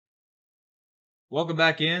Welcome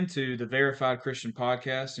back into the Verified Christian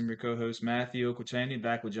Podcast. I'm your co-host Matthew Okwachani,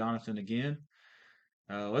 back with Jonathan again.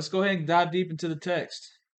 Let's go ahead and dive deep into the text.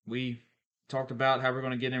 We talked about how we're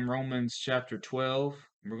going to get in Romans chapter 12.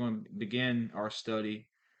 We're going to begin our study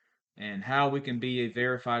and how we can be a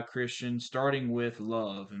verified Christian, starting with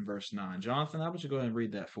love in verse 9. Jonathan, how about you go ahead and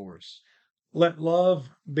read that for us? Let love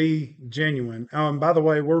be genuine. By the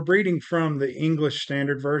way, we're reading from the English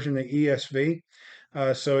Standard Version, the ESV.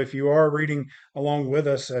 So if you are reading along with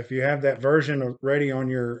us, if you have that version ready on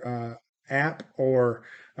your app or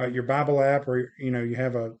your Bible app, or you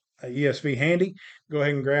have a ESV handy, go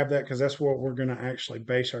ahead and grab that because that's what we're going to actually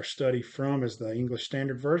base our study from, is the English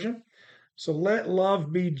Standard Version. So let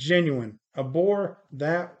love be genuine. Abhor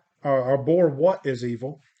what is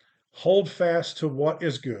evil. Hold fast to what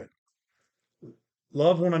is good.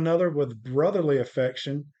 Love one another with brotherly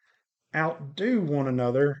affection. Outdo one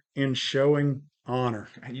another in showing honor.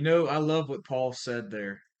 I love what Paul said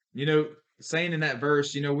there. Saying in that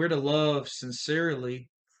verse, we're to love sincerely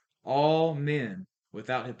all men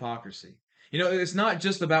without hypocrisy. It's not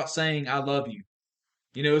just about saying I love you.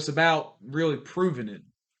 It's about really proving it.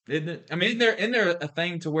 Isn't it? I mean, isn't there a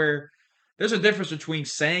thing to where there's a difference between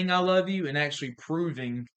saying I love you and actually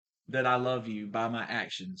proving that I love you by my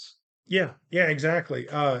actions? Yeah, exactly.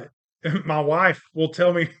 My wife will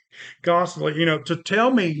tell me constantly, to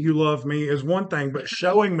tell me you love me is one thing, but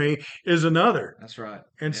showing me is another. That's right.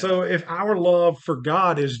 And Yeah. so if our love for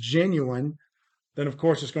God is genuine, then of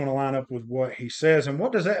course it's going to line up with what he says. And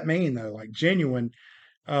what does that mean though? Like genuine,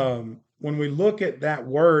 when we look at that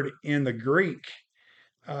word in the Greek,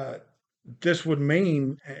 uh, this would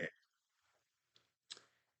mean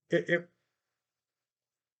it, it,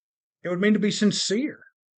 it would mean to be sincere.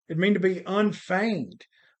 It'd mean to be unfeigned,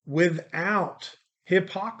 without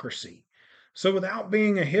hypocrisy. So without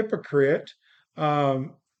being a hypocrite,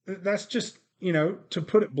 that's just, to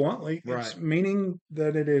put it bluntly, Right. it's meaning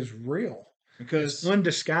that it is real. It's Because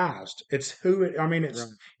undisguised. It's who it, I mean, right,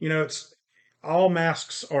 it's all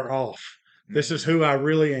masks are off. This is man, who I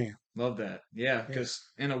really am. love that. Yeah, Yeah. because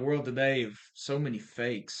in a world today of so many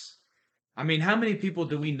fakes, I mean, how many people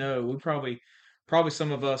do we know? We probably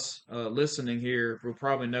some of us listening here will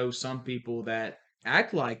probably know some people that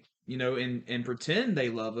act like, and pretend they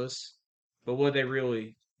love us, but what they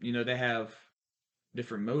really, they have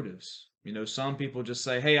different motives. Some people just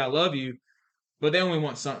say, "Hey, I love you," but they only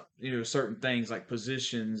want some, certain things like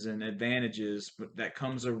positions and advantages, but that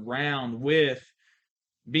comes around with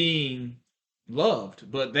being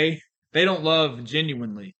loved, but they don't love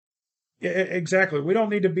genuinely. Yeah, exactly. We don't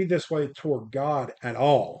need to be this way toward God at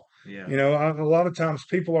all. Yeah. A lot of times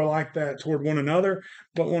people are like that toward one another,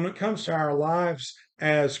 but when it comes to our lives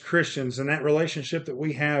as Christians and that relationship that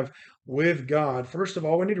we have with God, first of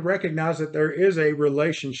all, we need to recognize that there is a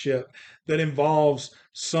relationship that involves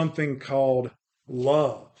something called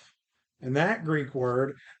love. And that Greek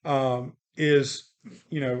word is,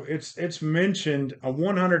 it's mentioned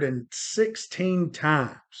 116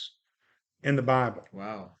 times in the Bible.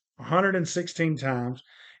 Wow. 116 times.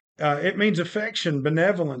 It means affection,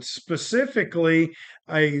 benevolence, specifically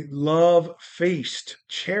a love feast,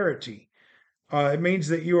 charity. It means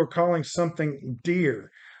that you are calling something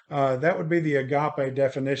dear. That would be the agape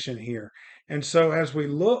definition here. And so, as we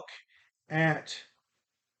look at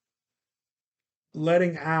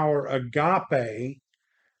letting our agape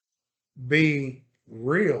be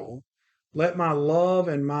real, let my love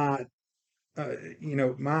and my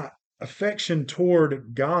affection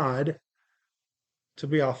toward God to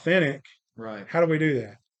be authentic. Right. How do we do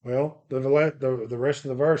that? Well, the rest of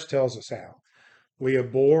the verse tells us how. We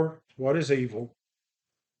abhor what is evil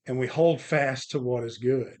and we hold fast to what is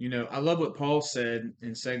good. I love what Paul said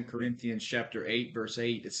in 2 Corinthians chapter 8, verse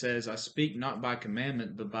 8. It says, I speak not by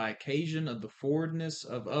commandment, but by occasion of the forwardness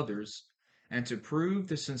of others, and to prove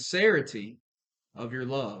the sincerity of your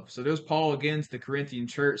love. So there's Paul again to the Corinthian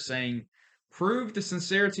church saying, prove the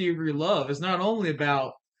sincerity of your love. It's not only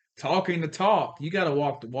about talking the talk, you got to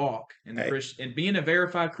walk the walk. And the A- Christian and being a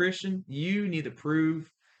verified Christian, you need to prove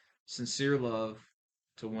sincere love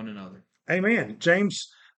to one another. Amen. James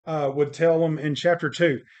would tell them in chapter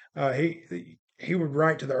 2, he would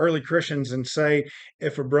write to the early Christians and say,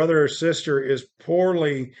 if a brother or sister is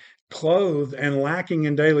poorly clothed and lacking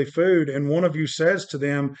in daily food, and one of you says to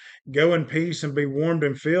them, go in peace and be warmed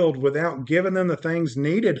and filled, without giving them the things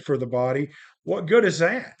needed for the body, What good is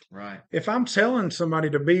that? Right. If I'm telling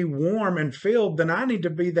somebody to be warm and filled, then I need to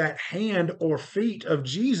be that hand or feet of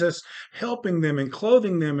Jesus, helping them and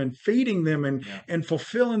clothing them and feeding them Yeah. and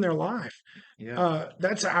fulfilling their life. Yeah.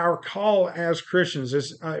 That's our call as Christians.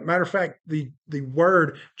 As matter of fact, the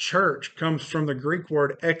word church comes from the Greek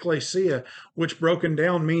word ekklesia, which broken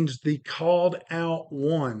down means the called out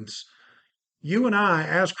ones. You and I,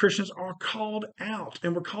 as Christians, are called out,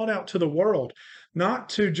 and we're called out to the world, not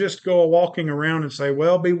to just go walking around and say,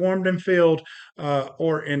 well, be warmed and filled,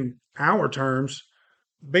 or in our terms,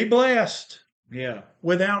 be blessed, Yeah.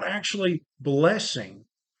 without actually blessing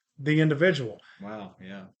the individual. Wow.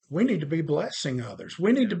 Yeah. We need to be blessing others.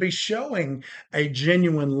 We need Yeah. to be showing a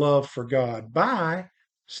genuine love for God by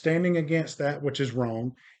standing against that which is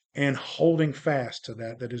wrong and holding fast to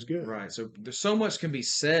that that is good. Right. So there's so much can be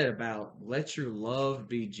said about let your love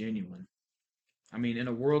be genuine. I mean, in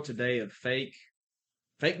a world today of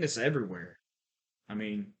fakeness everywhere. I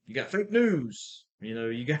mean, you got fake news.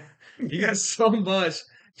 You got so much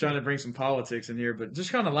trying to bring some politics in here, but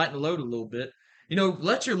just kind of lighten the load a little bit.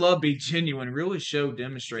 Let your love be genuine, really show,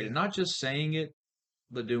 demonstrate it, Yeah. not just saying it,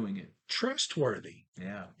 but doing it. Trustworthy.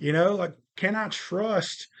 Yeah. Like, can I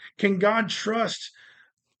trust? Can God trust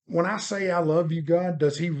when I say I love you, God?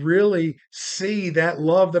 Does He really see that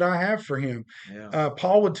love that I have for Him? Yeah.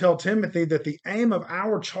 Paul would tell Timothy that the aim of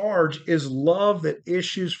our charge is love that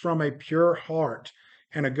issues from a pure heart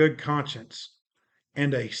and a good conscience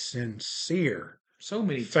and a sincere So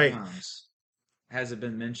many faith. times has it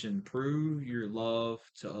been mentioned, prove your love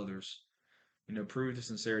to others. Prove the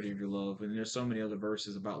sincerity of your love. And there's so many other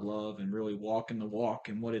verses about love and really walking the walk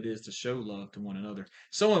and what it is to show love to one another.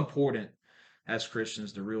 So important as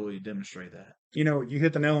Christians to really demonstrate that. You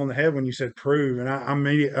hit the nail on the head when you said prove, and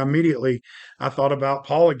immediately I thought about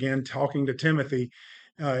Paul again talking to Timothy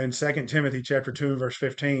in 2 Timothy chapter 2 and verse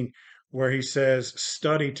 15, where he says,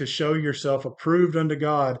 "Study to show yourself approved unto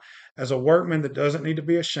God as a workman that doesn't need to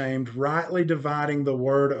be ashamed, rightly dividing the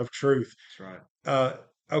word of truth." That's right. Uh,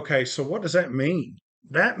 okay, so what does that mean?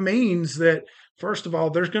 That means that first of all,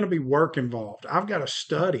 there's going to be work involved. I've got to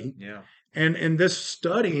study, Yeah. and this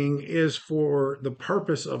studying is for the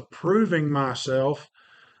purpose of proving myself,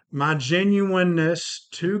 my genuineness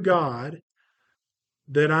to God,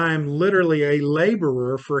 that I am literally a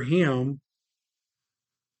laborer for Him,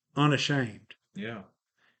 unashamed. Yeah.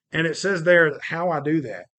 And it says there how I do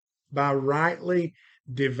that by rightly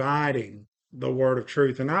dividing the word of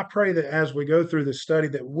truth. And I pray that as we go through this study,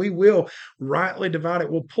 that we will rightly divide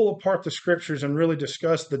it. We'll pull apart the scriptures and really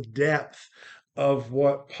discuss the depth of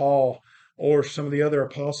what Paul or some of the other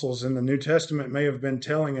apostles in the New Testament may have been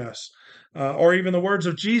telling us. Or even the words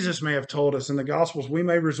of Jesus may have told us in the Gospels. We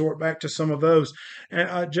may resort back to some of those.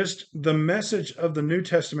 And just the message of the New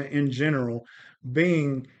Testament in general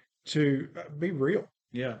being to be real.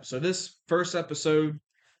 Yeah. So this first episode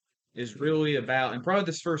is really about, and probably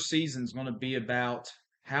this first season is going to be about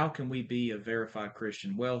how can we be a verified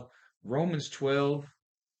Christian? Well, Romans 12,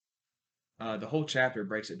 the whole chapter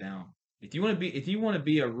breaks it down. If you want to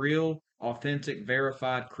be a real, authentic,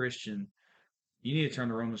 verified Christian, you need to turn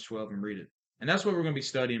to Romans 12 and read it. And that's what we're going to be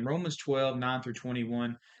studying. Romans 12, 9 through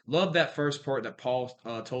 21. Love that first part that Paul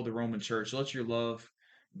told the Roman church. Let your love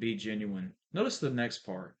be genuine. Notice the next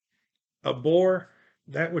part. Abhor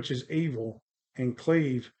that which is evil and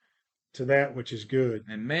cleave to that which is good.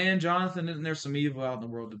 And man, Jonathan, isn't there some evil out in the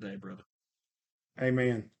world today, brother?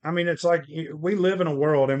 Amen. I mean, it's like we live in a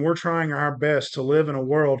world and we're trying our best to live in a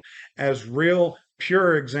world as real,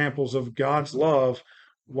 pure examples of God's love,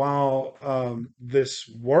 while this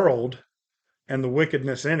world and the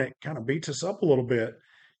wickedness in it kind of beats us up a little bit.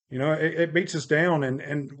 It beats us down,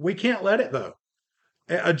 and we can't let it, though.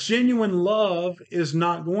 A genuine love is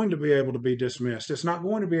not going to be able to be dismissed. It's not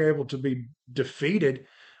going to be able to be defeated,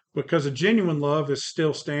 because a genuine love is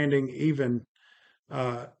still standing even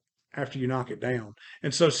uh, after you knock it down.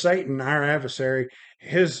 And so Satan, our adversary,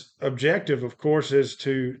 his objective, of course, is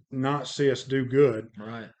to not see us do good.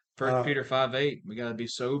 Right. First Uh, Peter 5:8. We got to be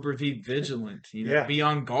sober, be vigilant. yeah, Be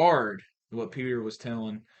on guard. What Peter was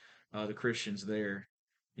telling the Christians there.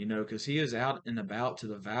 Because he is out and about to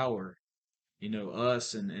devour.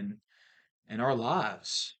 Us and our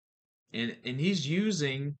lives, and he's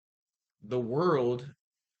using the world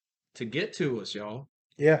to get to us, y'all.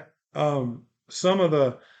 yeah. Some of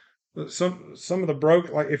the broke,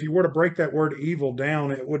 like if you were to break that word evil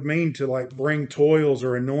down, it would mean to like bring toils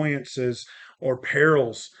or annoyances or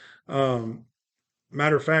perils. Um,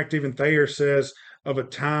 Matter of fact, even Thayer says of a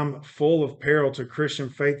time full of peril to Christian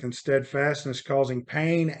faith and steadfastness, causing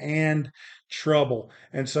pain and trouble.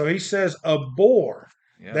 And so he says, abhor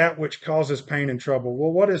Yeah. that which causes pain and trouble.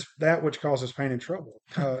 Well, what is that which causes pain and trouble?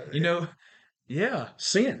 You know, yeah.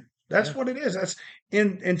 Sin. That's Yeah. what it is. That's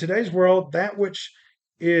in today's world, that which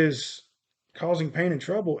is causing pain and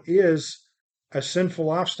trouble is a sinful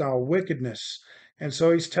lifestyle, wickedness. And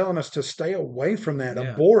so he's telling us to stay away from that,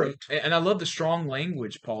 Yeah. abhor it. And I love the strong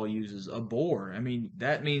language Paul uses, abhor. I mean,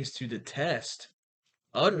 that means to detest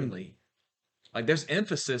utterly. Like there's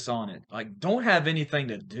emphasis on it. Like don't have anything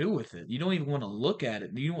to do with it. You don't even want to look at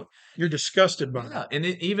it. You don't. You're disgusted by it. Yeah, and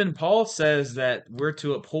even Paul says that we're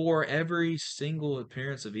to abhor every single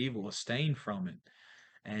appearance of evil, abstain from it,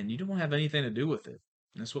 and you don't have anything to do with it.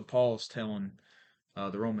 That's what Paul's telling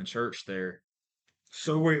the Roman church there.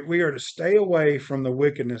 So we are to stay away from the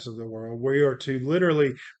wickedness of the world. We are to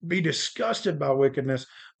literally be disgusted by wickedness.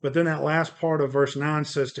 But then that last part of verse 9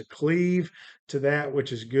 says to cleave to that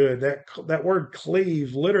which is good. That word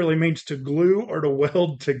cleave literally means to glue or to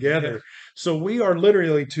weld Yeah, together. So we are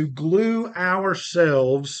literally to glue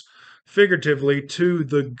ourselves figuratively to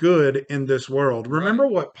the good in this world. right. Remember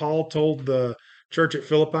what Paul told the church at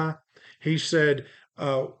Philippi? He said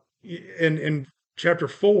in chapter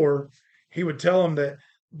 4, he would tell them that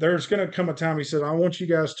there's going to come a time, he said, I want you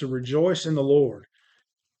guys to rejoice in the Lord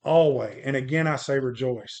always. And again, I say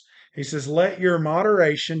rejoice. He says, let your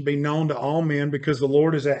moderation be known to all men because the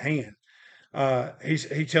Lord is at hand.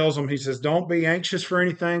 He tells them, he says, don't be anxious for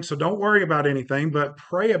anything. So don't worry about anything, but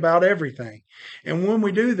pray about everything. And when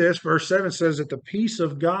we do this, verse 7 says that the peace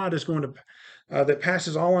of God is going to, that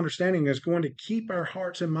passes all understanding, is going to keep our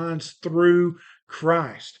hearts and minds through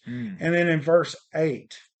Christ. Mm, And then in verse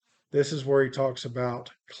 8, this is where he talks about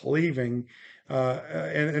cleaving.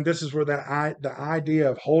 And this is where the idea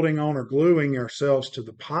of holding on or gluing ourselves to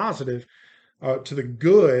the positive, to the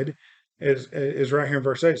good, is right here in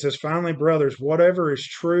verse 8. It says, finally, brothers, whatever is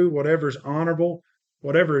true, whatever is honorable,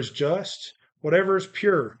 whatever is just, whatever is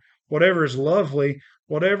pure, whatever is lovely,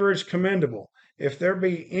 whatever is commendable, if there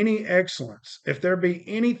be any excellence, if there be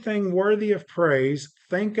anything worthy of praise,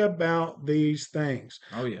 think about these things.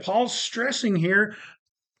 oh yeah, Paul's stressing here,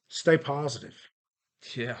 stay positive.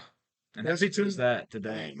 yeah. And how As he true is says, that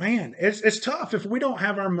today? man, it's tough if we don't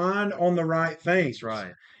have our mind on the right That's things.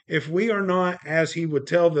 right. If we are not, as he would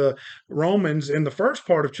tell the Romans in the first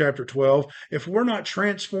part of chapter 12, if we're not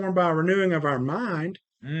transformed by renewing of our mind,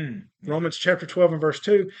 Yeah, Romans chapter 12 and verse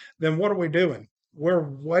 2, then what are we doing? We're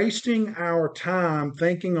wasting our time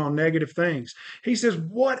thinking on negative things. He says,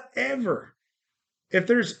 whatever, if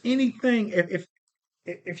there's anything,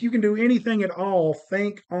 if you can do anything at all,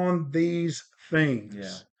 think on these yeah,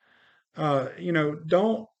 things.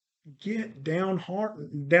 Don't get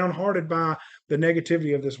downhearted by the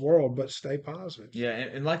negativity of this world, but stay positive. yeah.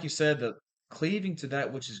 And like you said, the cleaving to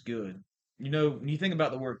that which is good. When you think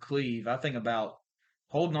about the word cleave, I think about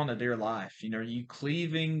holding on to dear life. You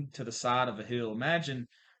cleaving to the side of a hill. Imagine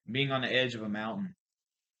being on the edge of a mountain.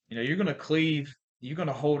 You're going to cleave, you're going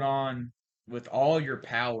to hold on with all your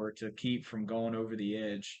power to keep from going over the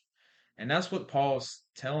edge. And that's what Paul's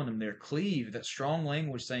telling them there. Cleave, that strong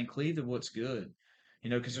language saying, cleave to what's good.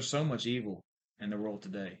 Because there's so much evil in the world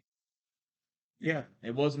today. Yeah,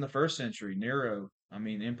 It was in the first century.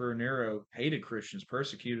 Emperor Nero hated Christians,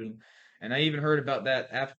 persecuted them. And I even heard about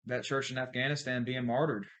that church in Afghanistan being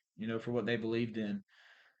martyred, for what they believed in.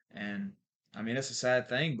 And it's a sad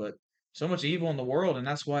thing, but so much evil in the world, and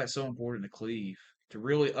that's why it's so important to cleave, to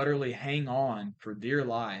really utterly hang on for dear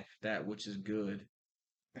life that which is good.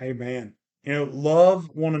 amen. Love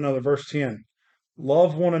one another. Verse 10,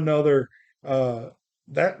 love one another. Uh,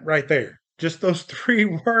 that right there, just those three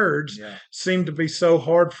words Yeah. seem to be so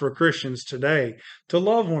hard for Christians today to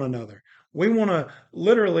love one another. We want to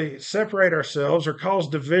literally separate ourselves or cause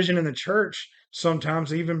division in the church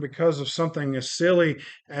sometimes, even because of something as silly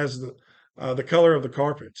as the color of the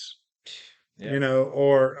carpets. Yeah.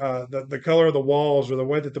 Or the color of the walls or the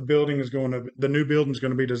way that the new building is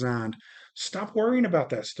going to be designed. Stop worrying about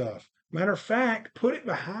that stuff. Matter of fact, put it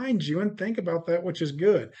behind you and think about that which is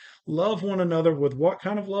good. Love one another with what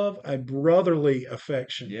kind of love? A brotherly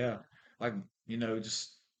affection. Yeah. Like,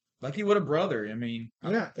 just like you would a brother.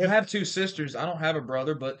 Yeah, I have two sisters. I don't have a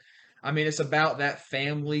brother, but it's about that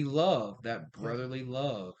family love, that yeah, brotherly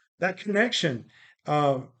love. that connection.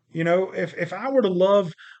 If I were to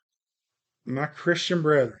love my Christian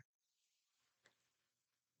brethren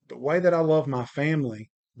the way that I love my family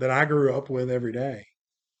that I grew up with every day,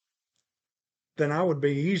 then I would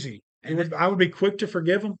be easy. And then, I would be quick to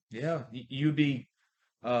forgive them. yeah, you'd be,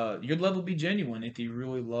 your love would be genuine if you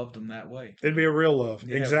really loved them that way. It'd be a real love. Yeah,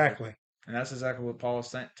 it would. Exactly. And that's exactly what Paul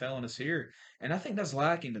is telling us here. And I think that's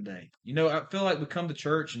lacking today. I feel like we come to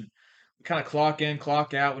church and kind of clock in,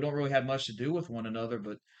 clock out. We don't really have much to do with one another,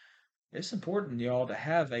 but it's important, y'all, to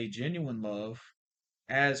have a genuine love,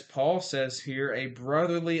 as Paul says here, a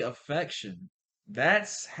brotherly affection.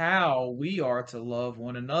 That's how we are to love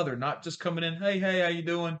one another, not just coming in, hey, how you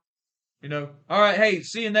doing? All right, hey,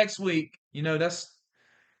 see you next week. That's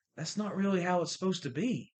not really how it's supposed to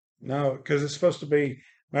be. No, because it's supposed to be.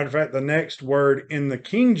 Matter of fact, the next word in the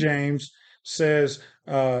King James says,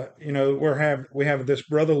 we have this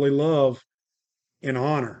brotherly love in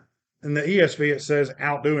honor. In the ESV, it says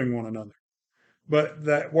outdoing one another. But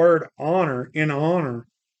that word honor, in honor,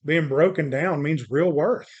 being broken down means real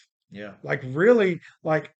worth. Yeah. Like really,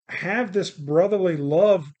 like have this brotherly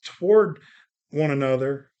love toward one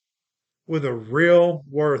another with a real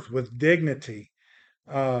worth, with dignity,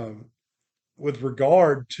 um, with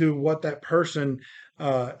regard to what that person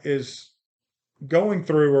is going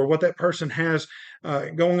through or what that person has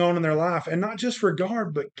going on in their life, and not just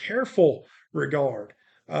regard, but careful regard.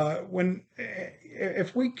 When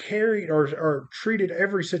if we carried or treated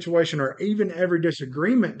every situation or even every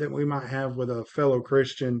disagreement that we might have with a fellow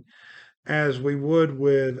Christian as we would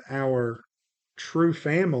with our true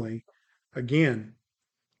family, again,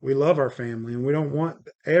 we love our family and we don't want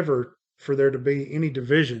ever for there to be any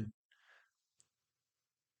division.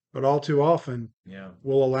 But all too often, Yeah.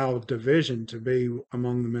 we'll allow division to be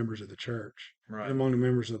among the members of the church and Right. among the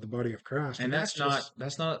members of the body of Christ. And And that's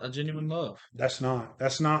not a genuine love. that's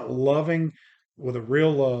not loving with a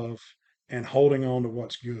real love and holding on to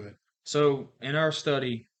what's good. So, in our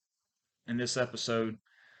study in this episode,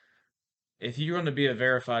 if you're going to be a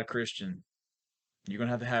verified Christian, you're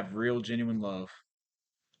going to have real, genuine love.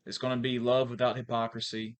 It's going to be love without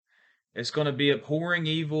hypocrisy. It's going to be abhorring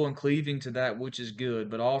evil and cleaving to that which is good,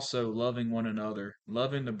 but also loving one another,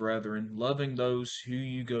 loving the brethren, loving those who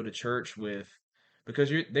you go to church with, because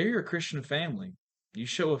they're your Christian family. You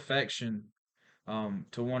show affection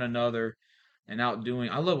to one another and outdoing.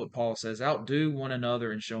 I love what Paul says: outdo one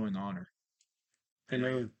another in showing honor.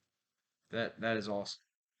 Amen. That is awesome.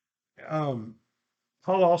 Um,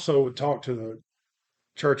 Paul also would talk to the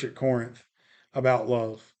church at Corinth about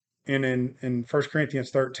love. And in 1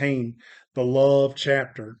 Corinthians 13, the love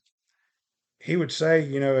chapter, he would say,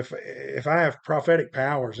 if I have prophetic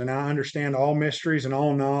powers and I understand all mysteries and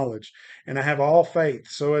all knowledge, and I have all faith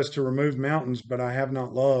so as to remove mountains, but I have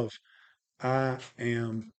not love, I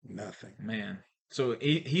am nothing. Man. So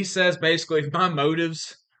he says basically, if my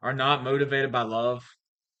motives are not motivated by love,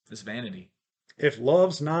 it's vanity. If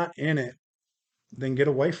love's not in it, then get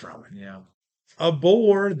away from it. Yeah.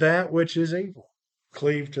 Abhor that which is evil.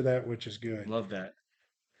 Cleave to that which is good. Love that.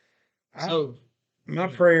 I, So my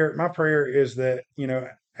prayer is that,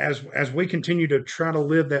 as we continue to try to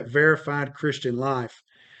live that verified Christian life,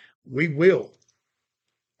 we will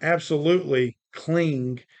absolutely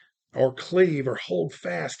cling or cleave or hold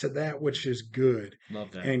fast to that which is good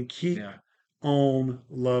love that. and keep Yeah. on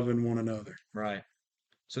loving one another. Right.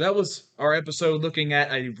 So that was our episode looking at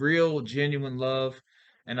a real, genuine love.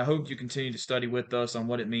 And I hope you continue to study with us on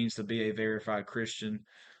what it means to be a verified Christian.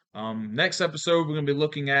 Next episode, we're going to be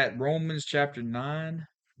looking at Romans chapter 9,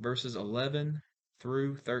 verses 11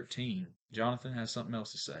 through 13. Jonathan has something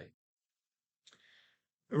else to say.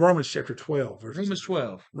 Romans chapter 12, verses Romans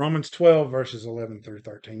 12. Romans 12, verses 11 through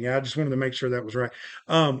 13. Yeah, I just wanted to make sure that was right.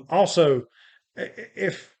 Also,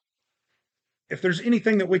 if there's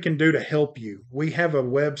anything that we can do to help you, we have a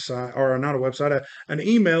website, or not a website, an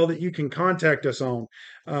email that you can contact us on.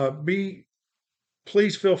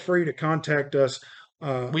 Please feel free to contact us.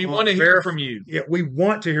 We want to hear from you. Yeah, we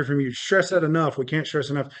want to hear from you. Stress that enough. We can't stress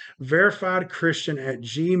enough.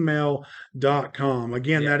 verifiedchristian@gmail.com.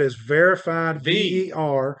 Again, that is verified,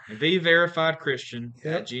 V-E-R. The verified Christian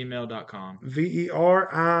Yep. at gmail.com.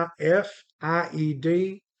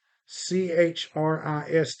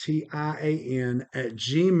 VerifiedChristian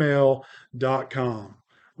 @gmail.com.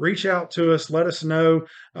 Reach out to us. Let us know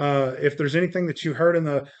if there's anything that you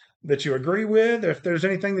heard that you agree with, if there's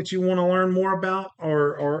anything that you want to learn more about,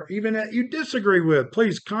 or even that you disagree with.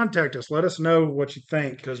 Please contact us. Let us know what you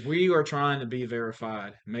think. Because we are trying to be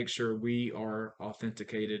verified. Make sure we are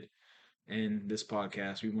authenticated in this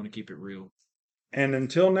podcast. We want to keep it real. And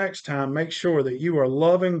until next time, make sure that you are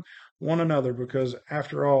loving one another, because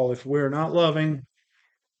after all, if we're not loving,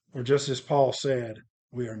 or just as Paul said,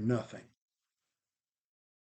 we are nothing.